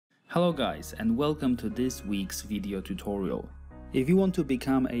Hello guys, and welcome to this week's video tutorial. If you want to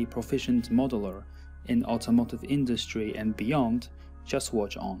become a proficient modeler in automotive industry and beyond, just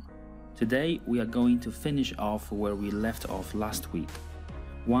watch on. Today we are going to finish off where we left off last week.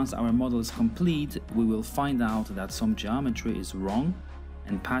 Once our model is complete, we will find out that some geometry is wrong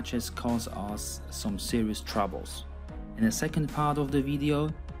and patches cause us some serious troubles. In the second part of the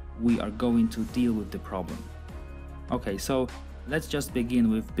video, we are going to deal with the problem. Okay, so let's just begin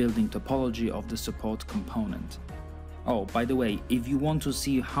with building topology of the support component. Oh, by the way, if you want to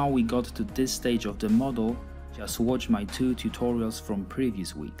see how we got to this stage of the model, just watch my two tutorials from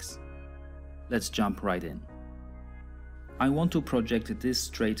previous weeks. Let's jump right in. I want to project this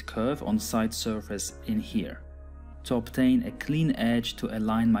straight curve on side surface in here, to obtain a clean edge to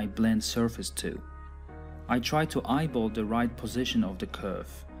align my blend surface to. I try to eyeball the right position of the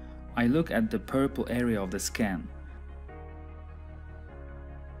curve. I look at the purple area of the scan.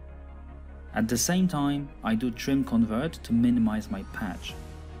 At the same time, I do trim convert to minimize my patch.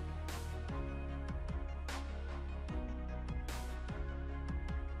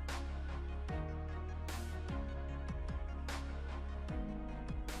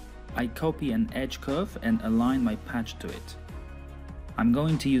 I copy an edge curve and align my patch to it. I'm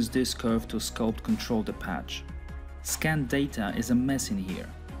going to use this curve to sculpt control the patch. Scan data is a mess in here,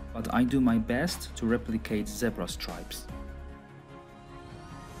 but I do my best to replicate zebra stripes.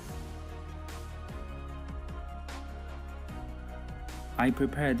 I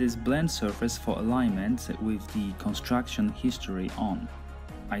prepare this blend surface for alignment with the construction history on.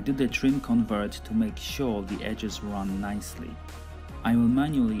 I do the trim convert to make sure the edges run nicely. I will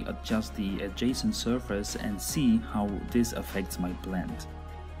manually adjust the adjacent surface and see how this affects my blend.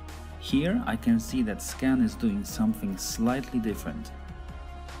 Here I can see that scan is doing something slightly different.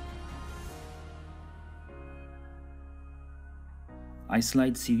 I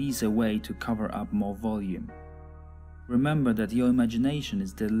slide CVs away to cover up more volume. Remember that your imagination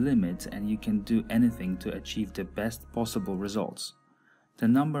is the limit and you can do anything to achieve the best possible results. The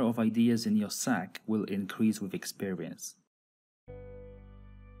number of ideas in your sack will increase with experience.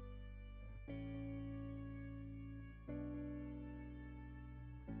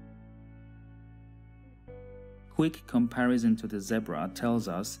 Quick comparison to the zebra tells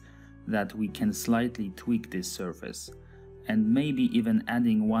us that we can slightly tweak this surface, and maybe even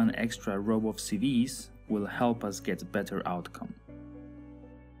adding one extra row of CVs will help us get better outcome.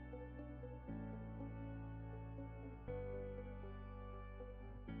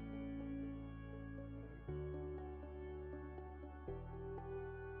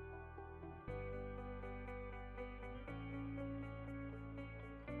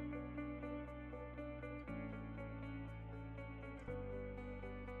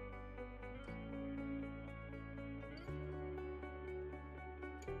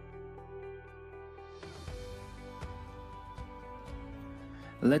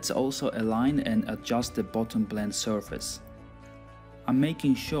 Let's also align and adjust the bottom blend surface. I'm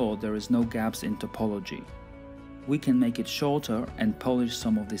making sure there is no gaps in topology. We can make it shorter and polish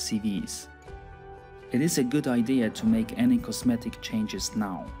some of the CVs. It is a good idea to make any cosmetic changes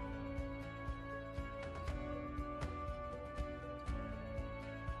now.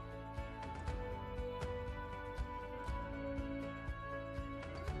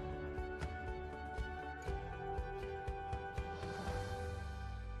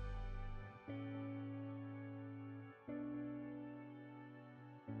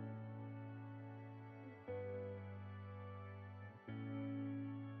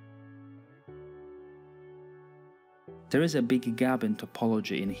 There is a big gap in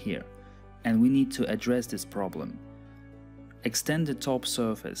topology in here, and we need to address this problem. Extend the top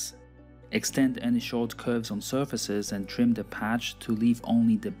surface. Extend any short curves on surfaces and trim the patch to leave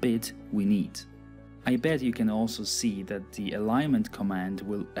only the bit we need. I bet you can also see that the alignment command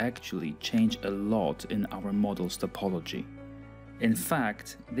will actually change a lot in our model's topology. In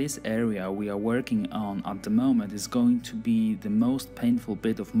fact, this area we are working on at the moment is going to be the most painful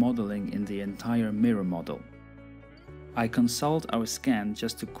bit of modeling in the entire mirror model. I consult our scan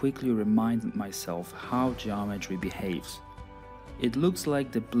just to quickly remind myself how geometry behaves. It looks like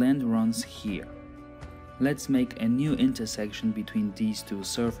the blend runs here. Let's make a new intersection between these two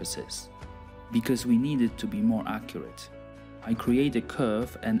surfaces, because we need it to be more accurate. I create a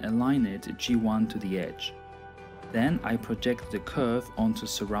curve and align it G1 to the edge. Then I project the curve onto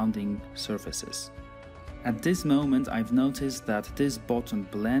surrounding surfaces. At this moment I've noticed that this bottom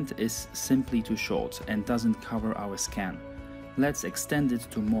blend is simply too short and doesn't cover our scan. Let's extend it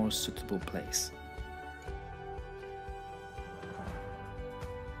to a more suitable place.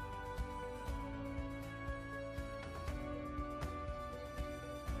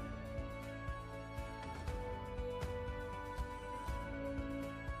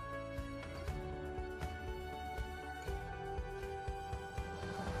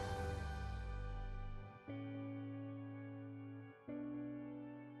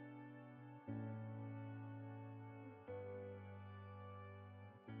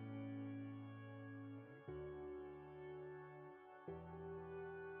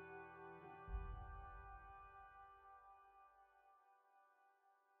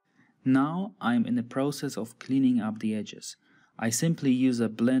 Now I'm in the process of cleaning up the edges. I simply use a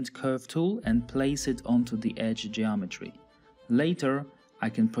blend curve tool and place it onto the edge geometry. Later, I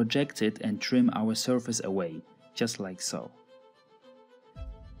can project it and trim our surface away, just like so.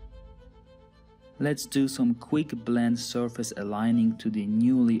 Let's do some quick blend surface aligning to the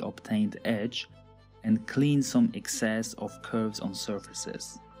newly obtained edge and clean some excess of curves on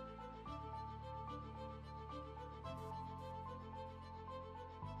surfaces.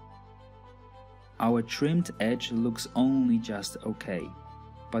 Our trimmed edge looks only just okay,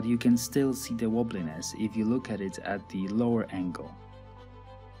 but you can still see the wobbliness if you look at it at the lower angle.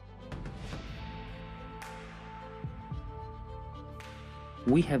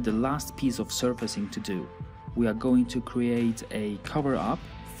 We have the last piece of surfacing to do. We are going to create a cover-up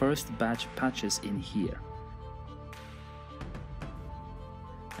first batch patches in here.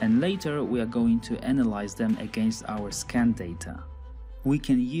 And later we are going to analyze them against our scan data. We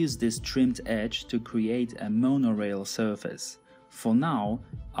can use this trimmed edge to create a monorail surface. For now,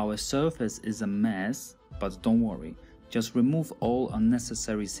 our surface is a mess, but don't worry, just remove all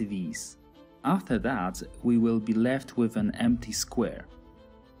unnecessary CVs. After that, we will be left with an empty square.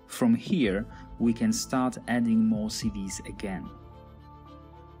 From here, we can start adding more CVs again.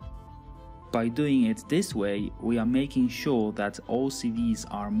 By doing it this way, we are making sure that all CVs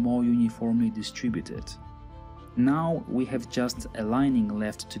are more uniformly distributed. Now we have just aligning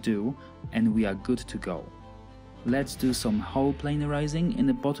left to do, and we are good to go. Let's do some hole planarizing in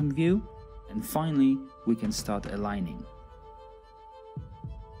the bottom view, and finally we can start aligning.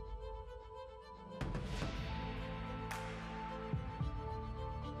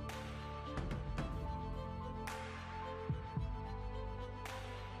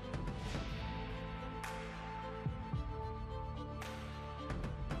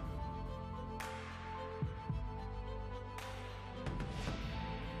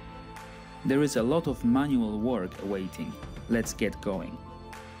 There is a lot of manual work awaiting. Let's get going.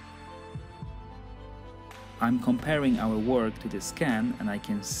 I'm comparing our work to the scan and I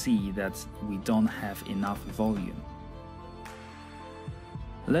can see that we don't have enough volume.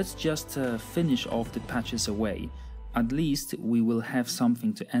 Let's just finish off the patches away. At least we will have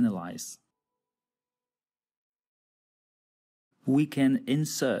something to analyze. We can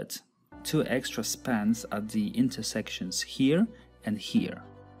insert 2 extra spans at the intersections here and here.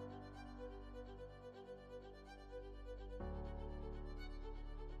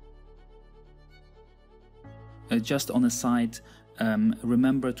 Just on a side,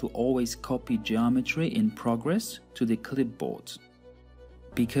 remember to always copy geometry in progress to the clipboard.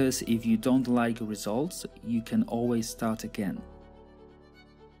 Because if you don't like results, you can always start again.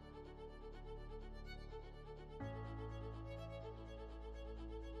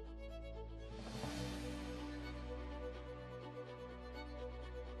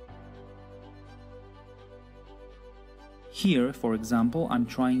 Here, for example, I'm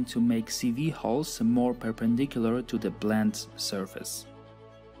trying to make CV holes more perpendicular to the blend surface.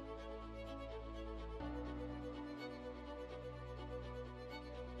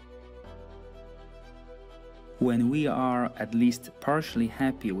 When we are at least partially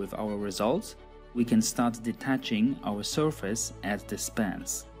happy with our results, we can start detaching our surface at the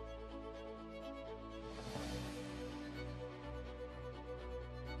spans.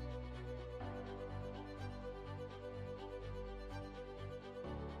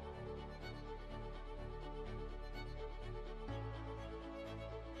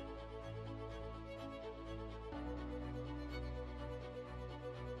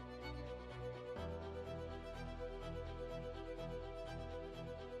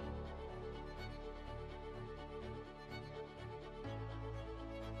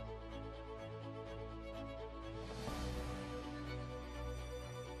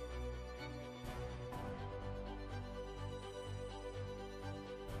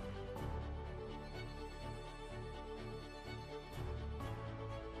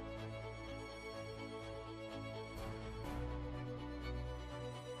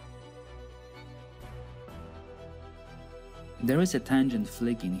 There is a tangent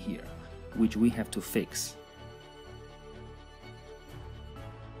flick in here, which we have to fix.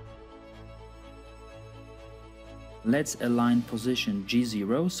 Let's align position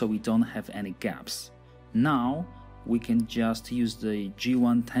G0 so we don't have any gaps. Now we can just use the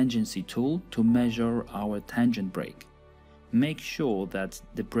G1 tangency tool to measure our tangent break. Make sure that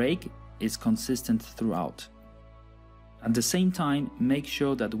the break is consistent throughout. At the same time, make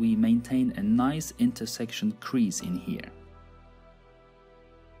sure that we maintain a nice intersection crease in here.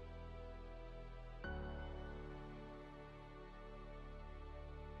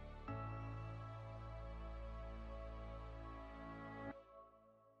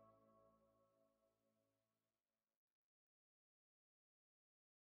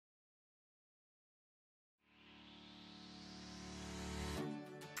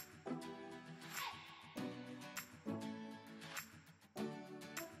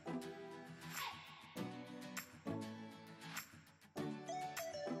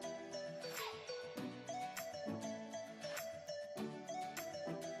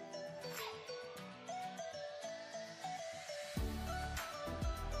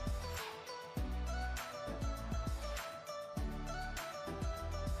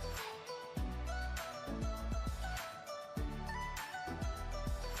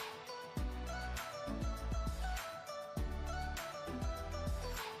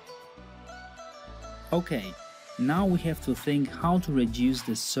 Okay, now we have to think how to reduce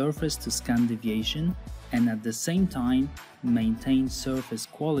the surface to scan deviation and at the same time maintain surface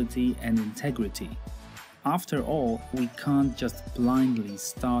quality and integrity. After all, we can't just blindly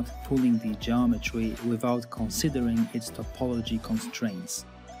start pulling the geometry without considering its topology constraints.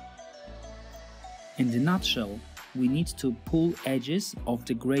 In the nutshell, we need to pull edges of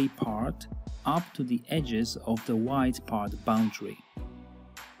the gray part up to the edges of the white part boundary.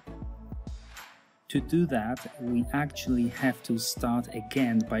 To do that, we actually have to start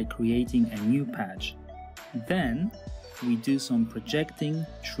again by creating a new patch. Then, we do some projecting,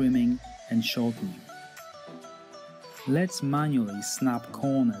 trimming, and shortening. Let's manually snap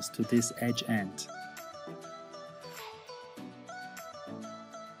corners to this edge end.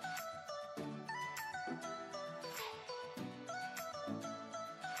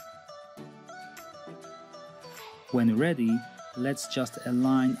 When ready, let's just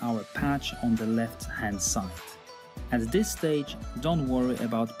align our patch on the left-hand side. At this stage, don't worry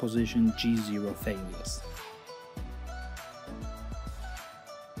about position G0 failures.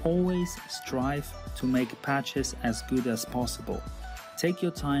 Always strive to make patches as good as possible. Take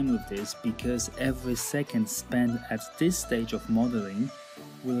your time with this because every second spent at this stage of modeling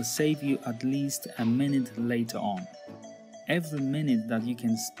will save you at least a minute later on. Every minute that you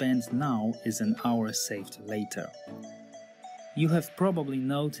can spend now is an hour saved later. You have probably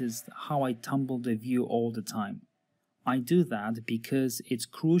noticed how I tumble the view all the time. I do that because it's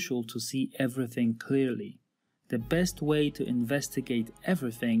crucial to see everything clearly. The best way to investigate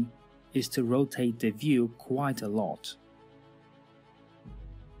everything is to rotate the view quite a lot.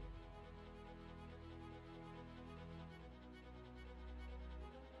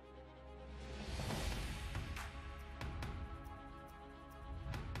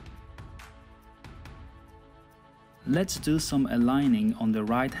 Let's do some aligning on the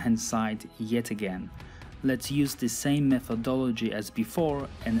right-hand side yet again. Let's use the same methodology as before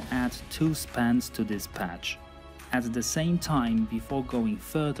and add 2 spans to this patch. At the same time, before going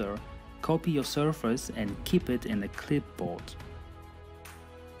further, copy your surface and keep it in a clipboard.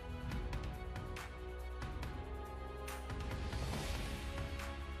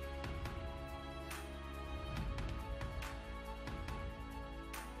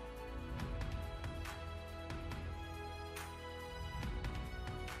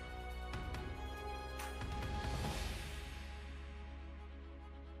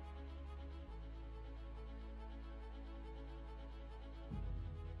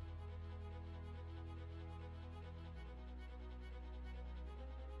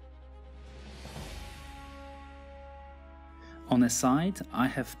 On a side, I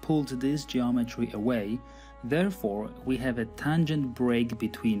have pulled this geometry away, therefore we have a tangent break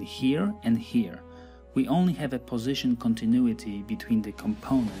between here and here. We only have a position continuity between the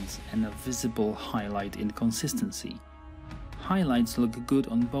components and a visible highlight inconsistency. Highlights look good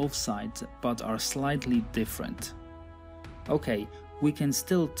on both sides but are slightly different. Okay, we can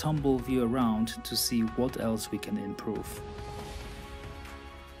still tumble view around to see what else we can improve.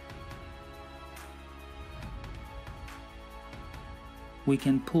 We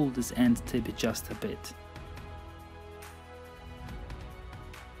can pull this end tip just a bit.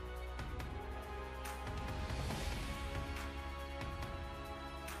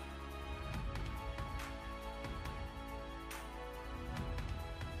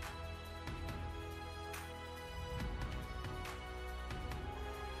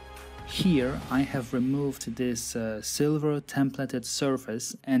 Here I have removed this silver templated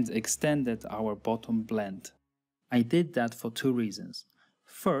surface and extended our bottom blend. I did that for 2 reasons.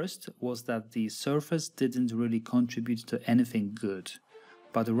 First was that the surface didn't really contribute to anything good,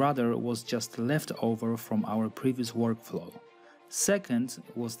 but rather was just left over from our previous workflow. Second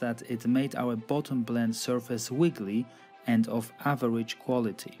was that it made our bottom blend surface wiggly and of average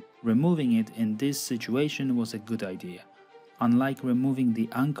quality. Removing it in this situation was a good idea, unlike removing the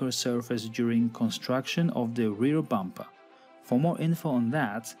anchor surface during construction of the rear bumper. For more info on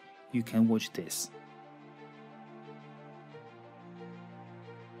that, you can watch this.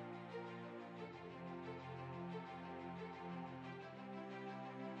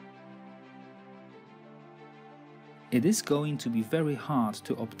 It is going to be very hard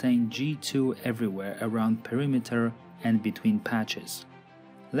to obtain G2 everywhere around perimeter and between patches.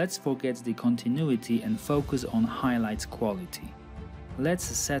 Let's forget the continuity and focus on highlights quality. Let's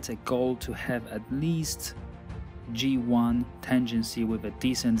set a goal to have at least G1 tangency with a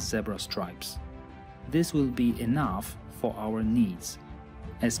decent zebra stripes. This will be enough for our needs,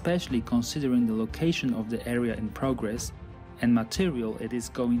 especially considering the location of the area in progress and material it is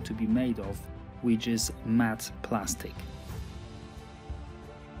going to be made of, which is matte plastic.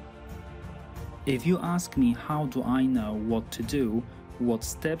 If you ask me how do I know what to do, what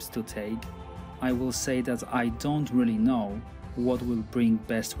steps to take, I will say that I don't really know what will bring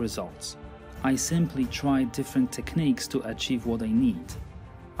best results. I simply try different techniques to achieve what I need.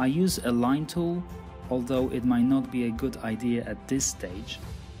 I use a line tool, although it might not be a good idea at this stage.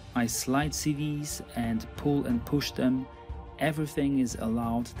 I slide CVs and pull and push them. Everything is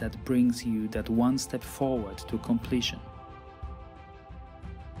allowed that brings you that one step forward to completion.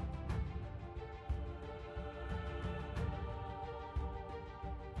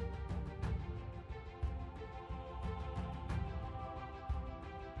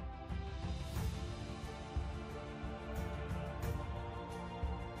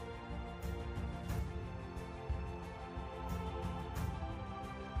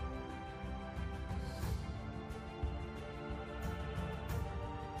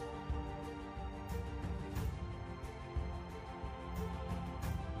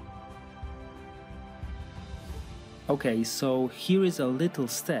 Okay, so here is a little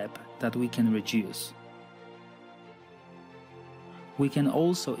step that we can reduce. We can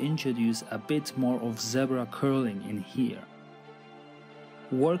also introduce a bit more of zebra curling in here.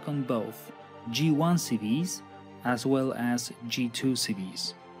 Work on both G1 CVs as well as G2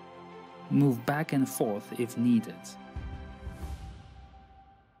 CVs. Move back and forth if needed.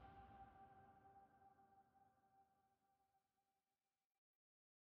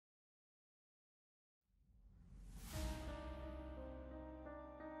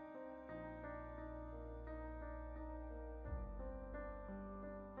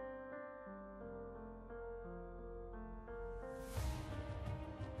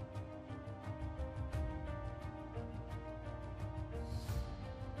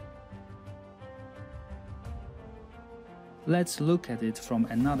 Let's look at it from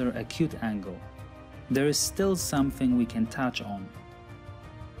another acute angle. There is still something we can touch on.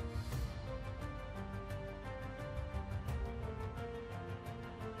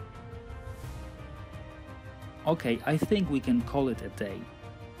 Okay, I think we can call it a day.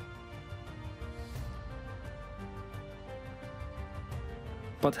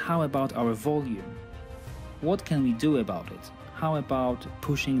 But how about our volume? What can we do about it? How about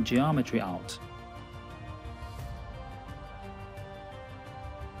pushing geometry out?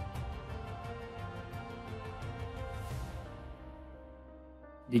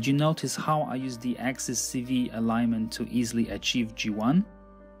 Did you notice how I use the axis CV alignment to easily achieve G1?